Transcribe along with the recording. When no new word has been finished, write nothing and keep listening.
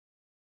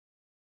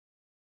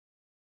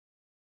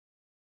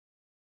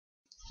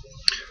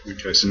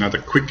Okay, so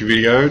another quick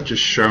video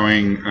just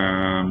showing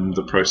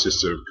the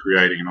process of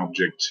creating an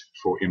object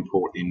for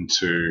import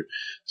into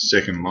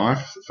Second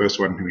Life. The first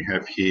one we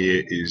have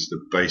here is the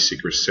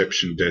basic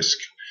reception desk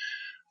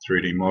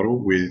 3D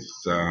model with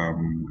a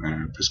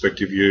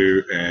perspective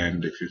view,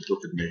 and if you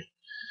look at the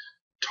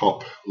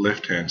top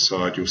left hand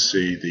side you'll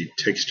see the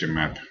texture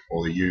map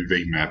or the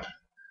UV map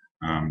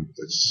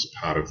that's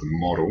part of the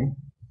model.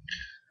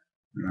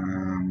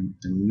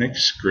 The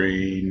next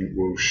screen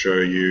will show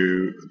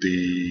you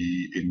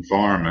the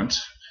environment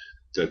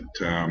that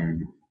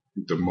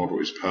the model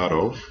is part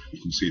of.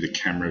 You can see the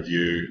camera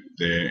view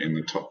there in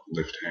the top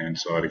left hand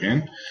side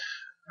again.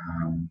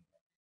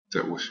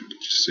 That will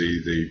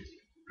see the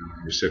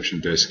reception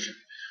desk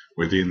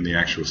within the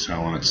actual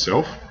salon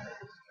itself.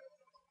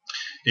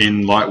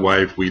 In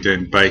LightWave we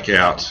then bake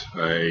out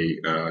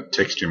a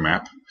texture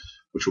map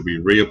which will be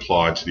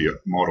reapplied to the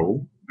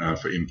model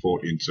for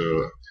import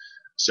into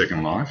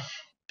Second Life.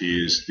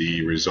 Here's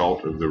the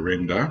result of the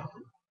render.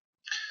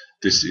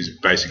 This is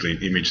basically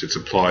an image that's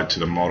applied to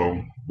the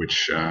model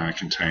which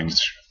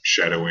contains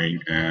shadowing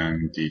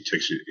and the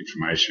texture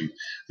information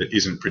that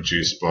isn't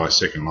produced by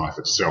Second Life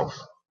itself.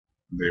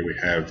 There we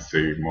have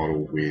the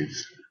model with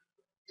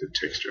the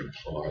texture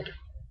applied,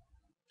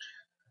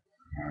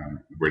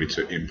 ready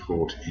to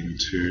import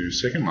into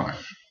Second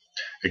Life.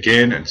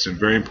 Again, it's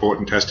very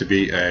important, it has to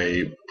be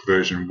a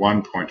version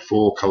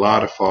 1.4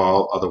 collada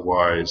file,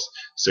 otherwise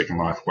Second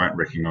Life won't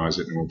recognize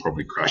it and will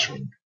probably crash on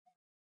you.